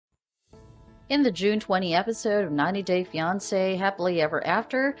In the June 20 episode of 90 Day Fiance Happily Ever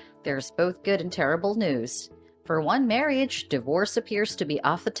After, there's both good and terrible news. For one marriage, divorce appears to be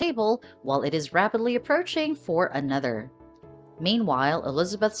off the table while it is rapidly approaching for another. Meanwhile,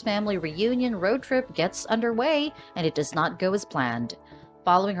 Elizabeth's family reunion road trip gets underway and it does not go as planned.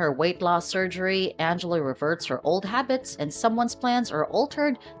 Following her weight loss surgery, Angela reverts her old habits and someone's plans are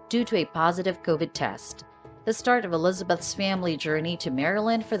altered due to a positive COVID test. The start of Elizabeth's family journey to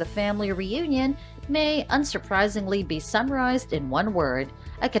Maryland for the family reunion may, unsurprisingly, be summarized in one word: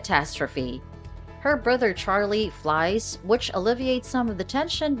 a catastrophe. Her brother Charlie flies, which alleviates some of the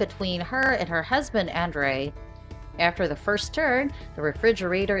tension between her and her husband Andre. After the first turn, the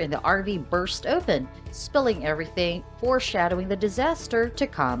refrigerator in the RV burst open, spilling everything, foreshadowing the disaster to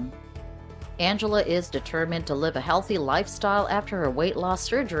come. Angela is determined to live a healthy lifestyle after her weight loss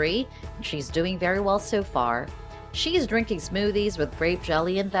surgery, and she's doing very well so far. She's drinking smoothies with grape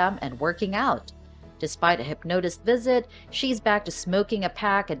jelly in them and working out. Despite a hypnotist visit, she's back to smoking a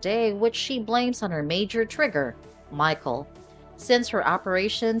pack a day, which she blames on her major trigger, Michael. Since her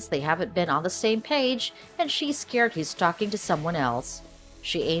operations, they haven't been on the same page, and she's scared he's talking to someone else.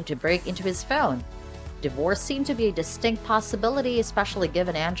 She aimed to break into his phone. Divorce seemed to be a distinct possibility, especially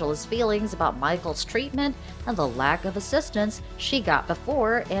given Angela's feelings about Michael's treatment and the lack of assistance she got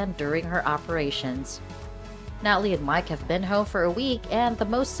before and during her operations. Natalie and Mike have been home for a week, and the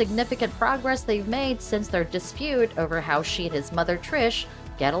most significant progress they've made since their dispute over how she and his mother Trish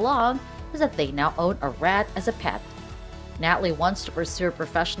get along is that they now own a rat as a pet. Natalie wants to pursue a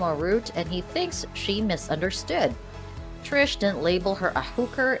professional route, and he thinks she misunderstood. Trish didn't label her a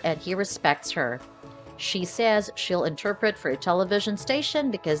hooker, and he respects her. She says she'll interpret for a television station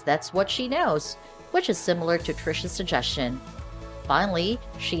because that's what she knows, which is similar to Trish's suggestion. Finally,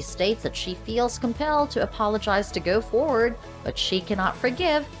 she states that she feels compelled to apologize to go forward, but she cannot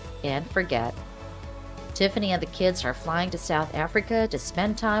forgive and forget. Tiffany and the kids are flying to South Africa to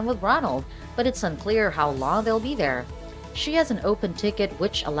spend time with Ronald, but it's unclear how long they'll be there. She has an open ticket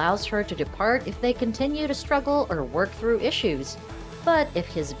which allows her to depart if they continue to struggle or work through issues. But if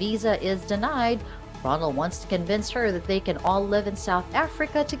his visa is denied, Ronald wants to convince her that they can all live in South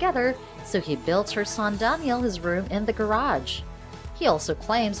Africa together, so he builds her son Daniel his room in the garage. He also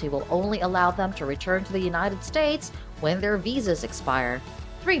claims he will only allow them to return to the United States when their visas expire,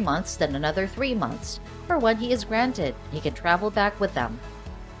 3 months, then another 3 months, or when he is granted, he can travel back with them.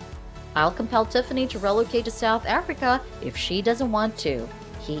 I'll compel Tiffany to relocate to South Africa if she doesn't want to,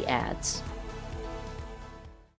 he adds.